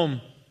home.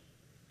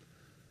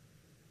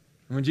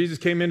 And when Jesus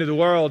came into the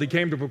world, he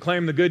came to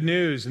proclaim the good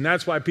news. And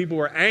that's why people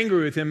were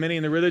angry with him, many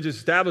in the religious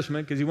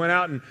establishment, because he went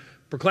out and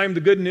proclaimed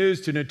the good news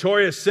to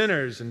notorious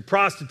sinners and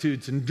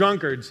prostitutes and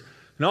drunkards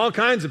and all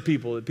kinds of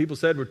people that people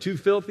said were too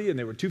filthy and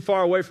they were too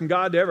far away from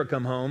God to ever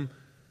come home.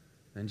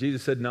 And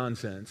Jesus said,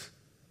 nonsense.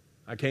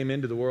 I came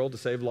into the world to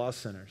save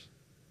lost sinners.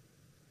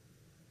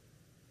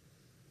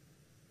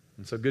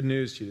 And so good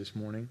news to you this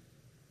morning.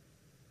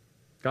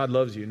 God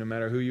loves you no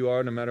matter who you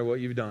are, no matter what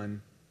you've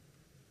done.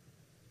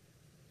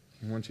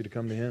 He wants you to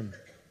come to him.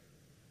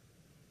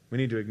 We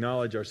need to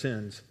acknowledge our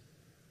sins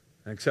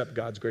and accept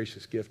God's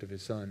gracious gift of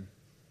his son.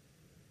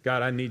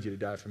 God, I need you to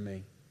die for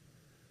me.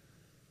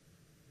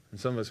 And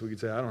some of us, we could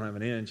say, I don't have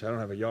an inch, I don't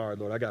have a yard,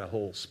 Lord, I got a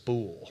whole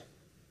spool.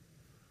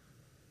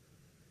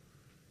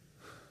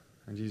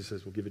 And Jesus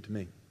says, well, give it to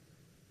me.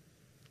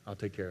 I'll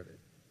take care of it.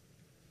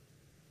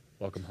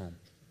 Welcome home.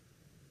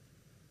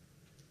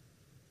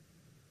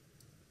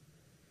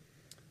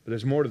 But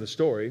there's more to the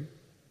story.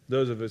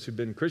 Those of us who've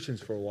been Christians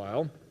for a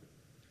while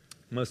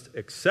must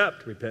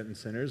accept repentant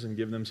sinners and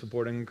give them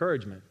support and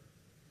encouragement.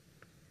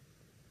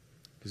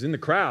 Because in the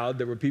crowd,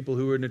 there were people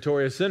who were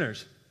notorious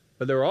sinners,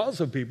 but there were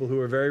also people who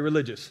were very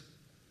religious.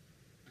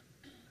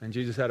 And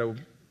Jesus had a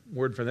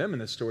word for them in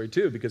this story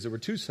too, because there were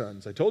two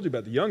sons. I told you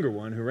about the younger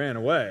one who ran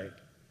away,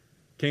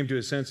 came to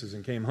his senses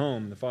and came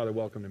home, and the father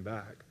welcomed him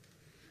back.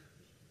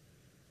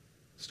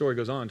 The story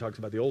goes on, talks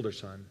about the older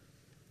son.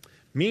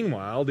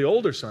 Meanwhile, the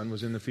older son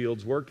was in the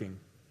fields working.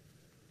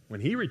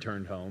 When he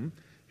returned home,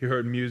 he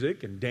heard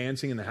music and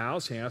dancing in the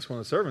house. He asked one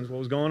of the servants what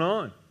was going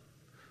on.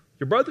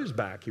 Your brother's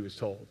back, he was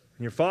told,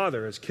 and your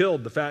father has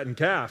killed the fattened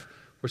calf.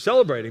 We're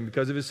celebrating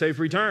because of his safe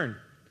return.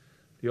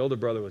 The older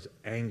brother was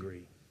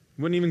angry.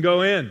 He wouldn't even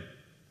go in.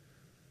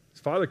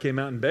 His father came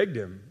out and begged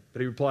him,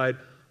 but he replied,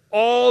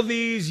 all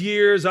these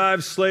years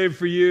I've slaved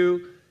for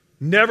you,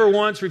 never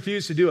once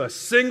refused to do a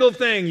single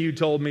thing you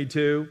told me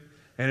to.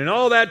 And in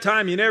all that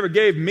time, you never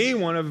gave me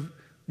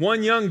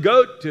one young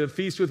goat to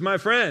feast with my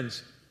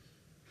friends.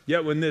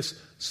 Yet when this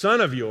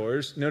son of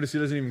yours, notice he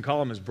doesn't even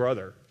call him his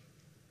brother,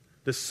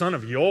 this son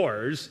of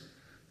yours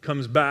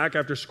comes back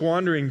after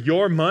squandering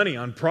your money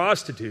on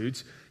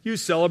prostitutes, you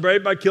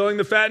celebrate by killing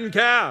the fattened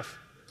calf.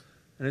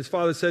 And his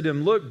father said to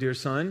him, look, dear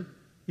son,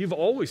 you've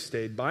always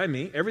stayed by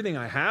me. Everything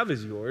I have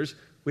is yours.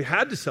 We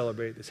had to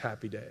celebrate this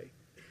happy day,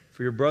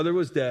 For your brother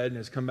was dead and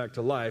has come back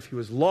to life. He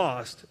was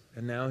lost,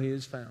 and now he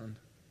is found.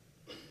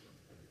 And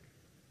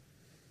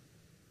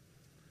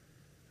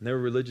there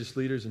were religious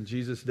leaders in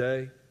Jesus'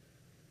 day.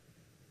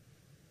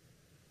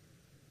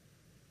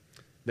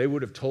 They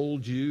would have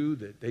told you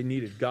that they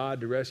needed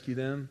God to rescue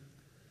them.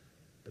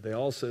 But they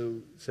also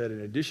said, in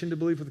addition to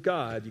belief with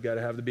God, you got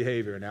to have the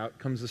behavior. And out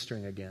comes the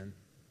string again.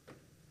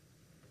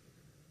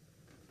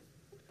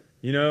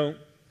 You know,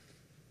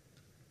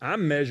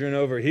 I'm measuring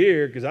over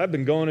here because I've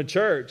been going to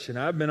church and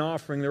I've been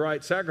offering the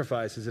right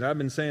sacrifices and I've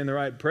been saying the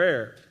right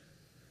prayer.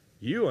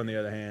 You, on the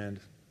other hand,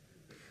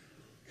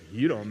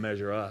 you don't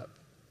measure up.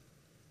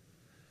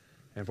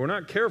 And if we're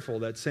not careful,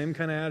 that same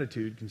kind of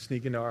attitude can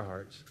sneak into our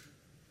hearts.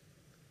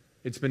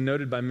 It's been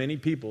noted by many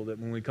people that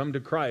when we come to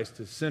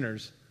Christ as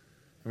sinners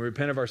and we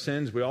repent of our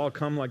sins, we all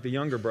come like the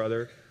younger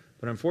brother.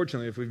 But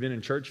unfortunately, if we've been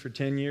in church for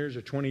 10 years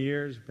or 20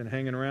 years, been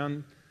hanging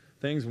around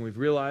things, and we've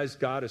realized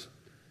God has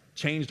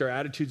changed our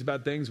attitudes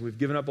about things, we've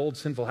given up old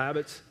sinful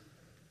habits,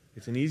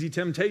 it's an easy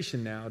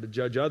temptation now to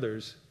judge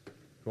others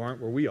who aren't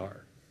where we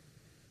are.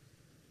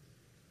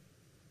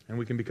 And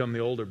we can become the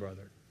older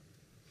brother.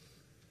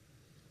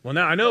 Well,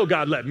 now I know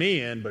God let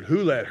me in, but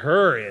who let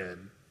her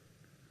in?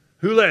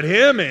 Who let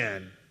him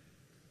in?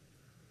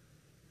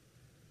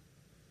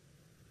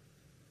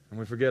 And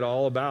we forget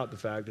all about the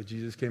fact that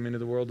Jesus came into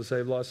the world to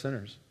save lost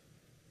sinners.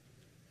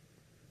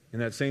 In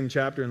that same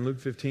chapter in Luke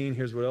 15,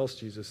 here's what else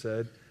Jesus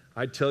said.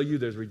 I tell you,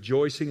 there's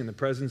rejoicing in the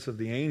presence of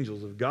the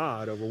angels of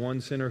God over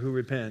one sinner who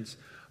repents.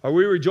 Are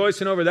we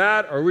rejoicing over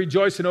that, or are we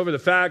rejoicing over the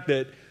fact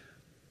that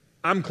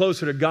I'm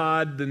closer to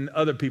God than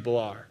other people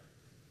are?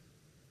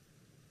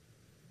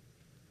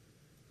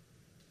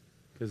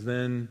 Because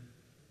then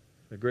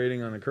the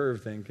grading on the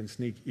curve thing can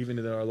sneak even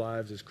into our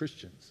lives as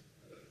Christians.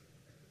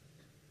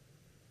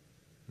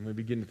 And we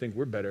begin to think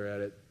we're better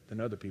at it than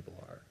other people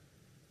are.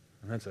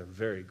 And that's a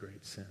very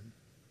great sin.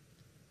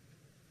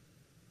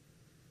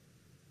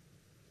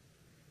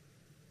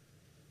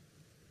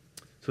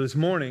 So this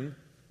morning,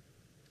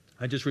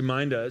 I just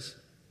remind us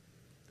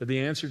that the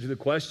answer to the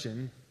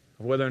question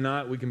of whether or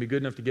not we can be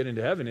good enough to get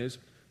into heaven is,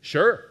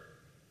 sure,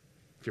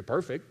 if you're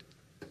perfect.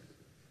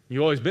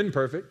 You've always been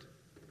perfect.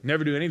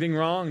 Never do anything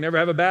wrong, never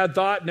have a bad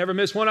thought, never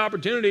miss one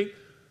opportunity.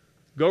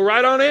 Go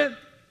right on in.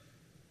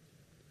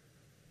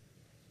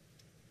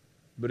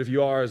 But if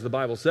you are, as the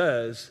Bible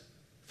says,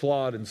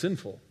 flawed and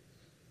sinful, and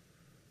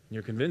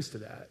you're convinced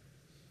of that,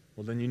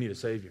 well, then you need a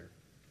Savior.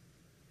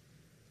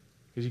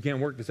 Because you can't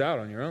work this out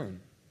on your own.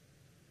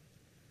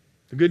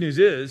 The good news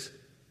is,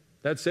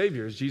 that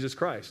Savior is Jesus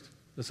Christ,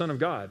 the Son of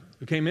God,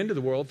 who came into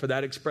the world for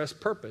that express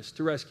purpose,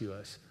 to rescue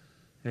us.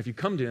 And if you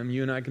come to Him,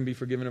 you and I can be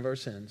forgiven of our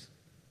sins.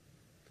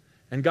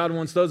 And God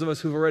wants those of us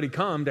who've already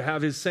come to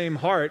have His same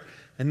heart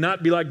and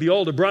not be like the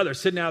older brother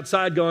sitting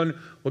outside going,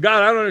 well,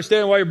 God, I don't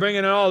understand why you're bringing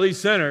in all these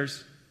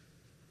sinners.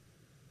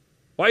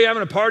 Why are you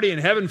having a party in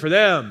heaven for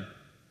them?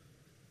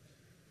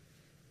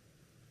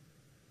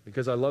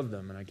 Because I love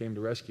them and I came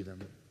to rescue them.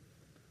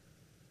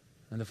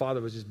 And the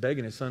father was just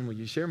begging his son, will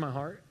you share my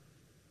heart?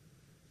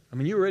 I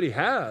mean, you already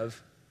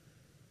have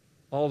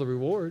all the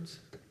rewards.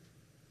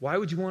 Why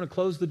would you want to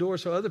close the door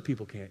so other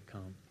people can't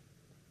come?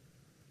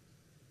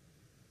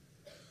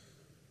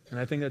 And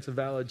I think that's a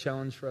valid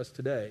challenge for us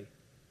today.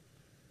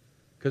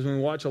 Because when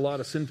we watch a lot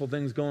of sinful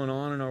things going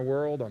on in our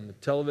world, on the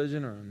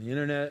television or on the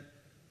internet,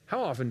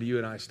 how often do you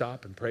and I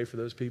stop and pray for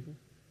those people?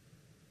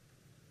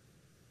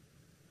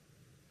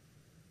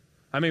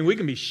 I mean, we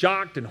can be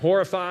shocked and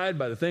horrified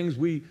by the things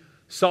we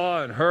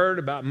saw and heard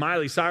about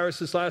Miley Cyrus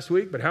this last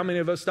week, but how many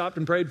of us stopped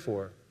and prayed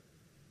for her?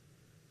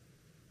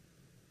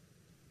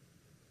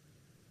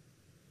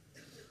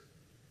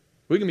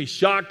 We can be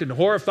shocked and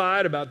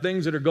horrified about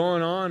things that are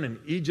going on in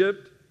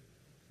Egypt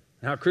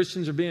and how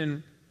Christians are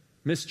being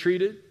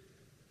mistreated,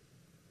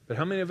 but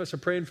how many of us are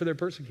praying for their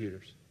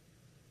persecutors?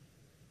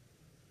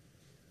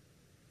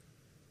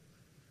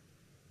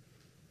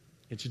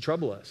 It should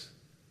trouble us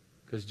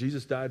because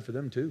Jesus died for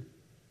them too.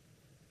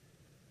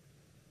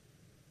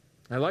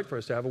 I'd like for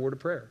us to have a word of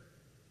prayer.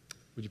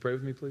 Would you pray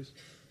with me, please?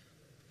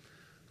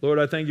 Lord,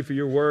 I thank you for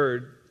your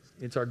word.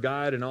 It's our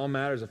guide in all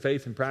matters of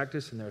faith and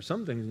practice, and there are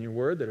some things in your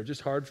word that are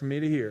just hard for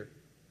me to hear.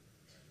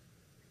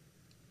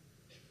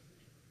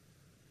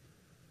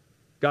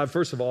 God,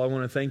 first of all, I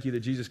want to thank you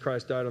that Jesus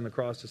Christ died on the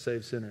cross to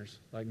save sinners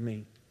like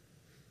me.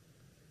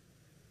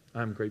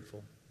 I'm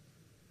grateful.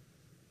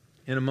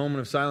 In a moment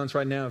of silence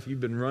right now, if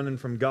you've been running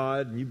from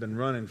God and you've been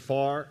running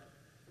far,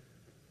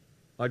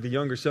 like the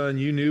younger son,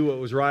 you knew what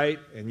was right,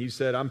 and you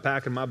said, I'm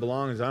packing my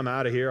belongings, I'm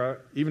out of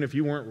here. Even if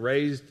you weren't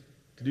raised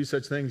to do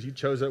such things, you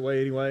chose that way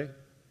anyway.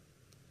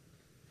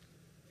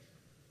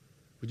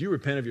 Would you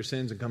repent of your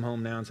sins and come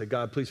home now and say,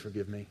 God, please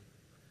forgive me.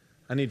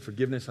 I need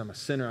forgiveness. I'm a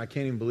sinner. I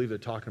can't even believe they're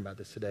talking about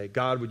this today.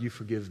 God, would you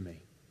forgive me?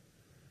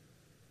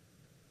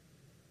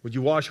 Would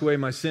you wash away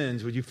my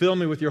sins? Would you fill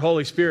me with your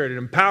Holy Spirit and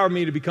empower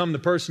me to become the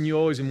person you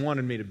always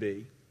wanted me to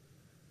be?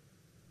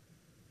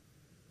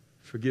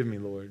 Forgive me,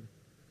 Lord.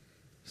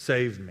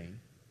 Save me.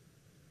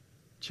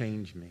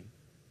 Change me.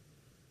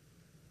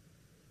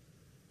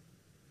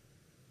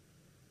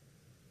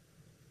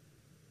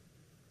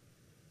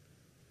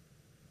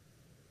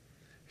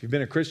 If you've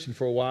been a Christian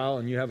for a while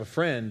and you have a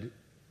friend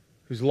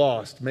who's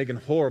lost, making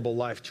horrible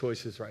life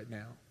choices right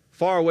now,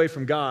 far away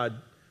from God,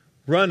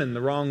 running the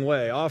wrong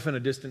way, off in a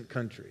distant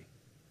country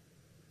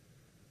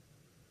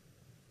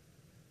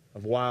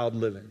of wild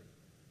living,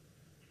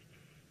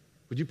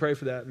 would you pray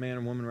for that man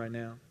or woman right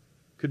now?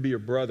 Could be your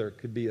brother,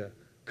 could be a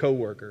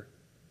coworker,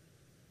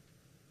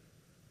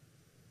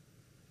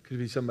 could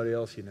be somebody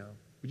else you know.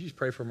 Would you just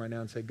pray for them right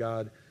now and say,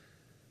 God,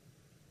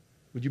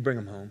 would you bring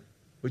them home?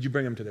 Would you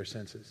bring them to their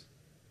senses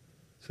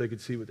so they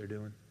could see what they're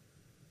doing?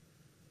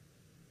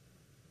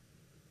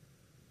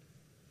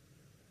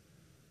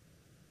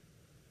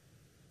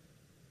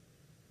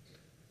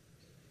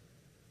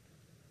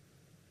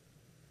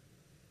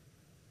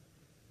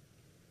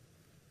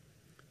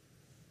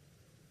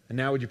 And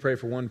now would you pray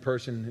for one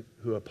person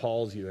who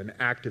appalls you, an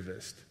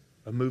activist,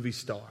 a movie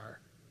star,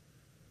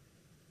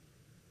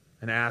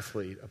 an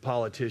athlete, a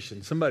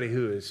politician, somebody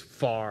who is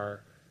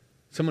far,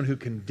 someone who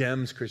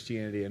condemns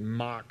Christianity and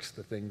mocks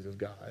the things of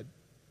God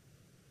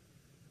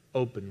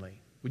openly.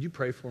 Would you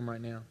pray for them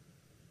right now?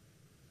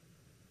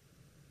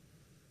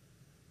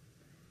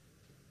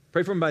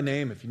 Pray for them by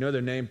name. If you know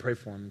their name, pray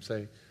for them.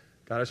 Say,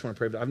 God, I just want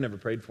to pray. I've never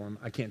prayed for them.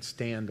 I can't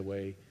stand the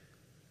way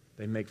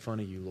they make fun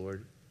of you,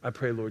 Lord. I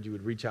pray, Lord, you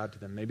would reach out to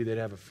them. Maybe they'd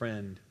have a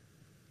friend.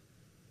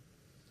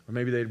 Or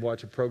maybe they'd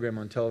watch a program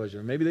on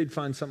television. Or maybe they'd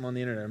find something on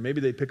the internet. Or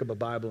maybe they'd pick up a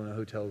Bible in a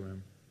hotel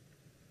room.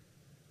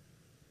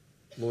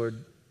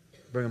 Lord,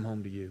 bring them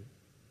home to you.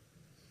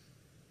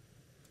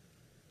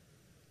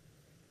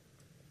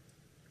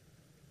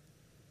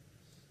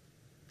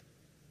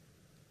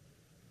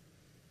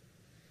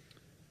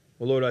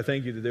 Well, Lord, I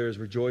thank you that there is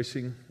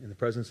rejoicing in the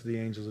presence of the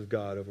angels of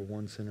God over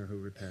one sinner who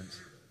repents.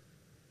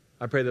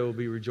 I pray there will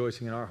be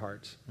rejoicing in our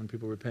hearts when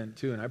people repent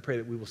too, and I pray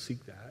that we will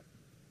seek that.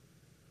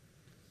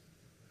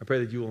 I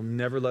pray that you will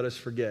never let us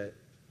forget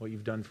what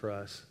you've done for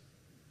us,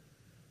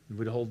 and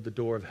we'd hold the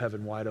door of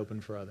heaven wide open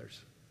for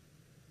others.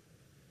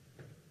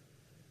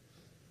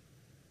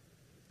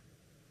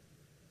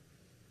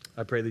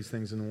 I pray these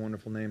things in the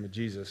wonderful name of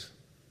Jesus,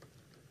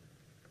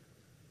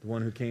 the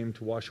one who came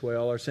to wash away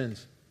all our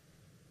sins,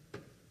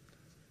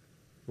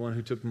 the one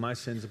who took my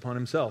sins upon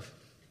himself,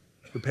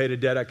 who paid a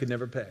debt I could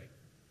never pay,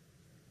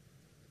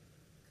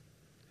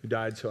 who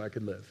died so I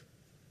could live.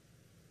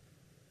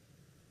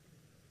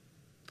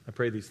 I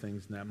pray these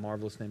things in that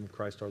marvelous name of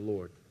Christ our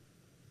Lord.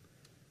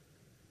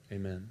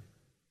 Amen.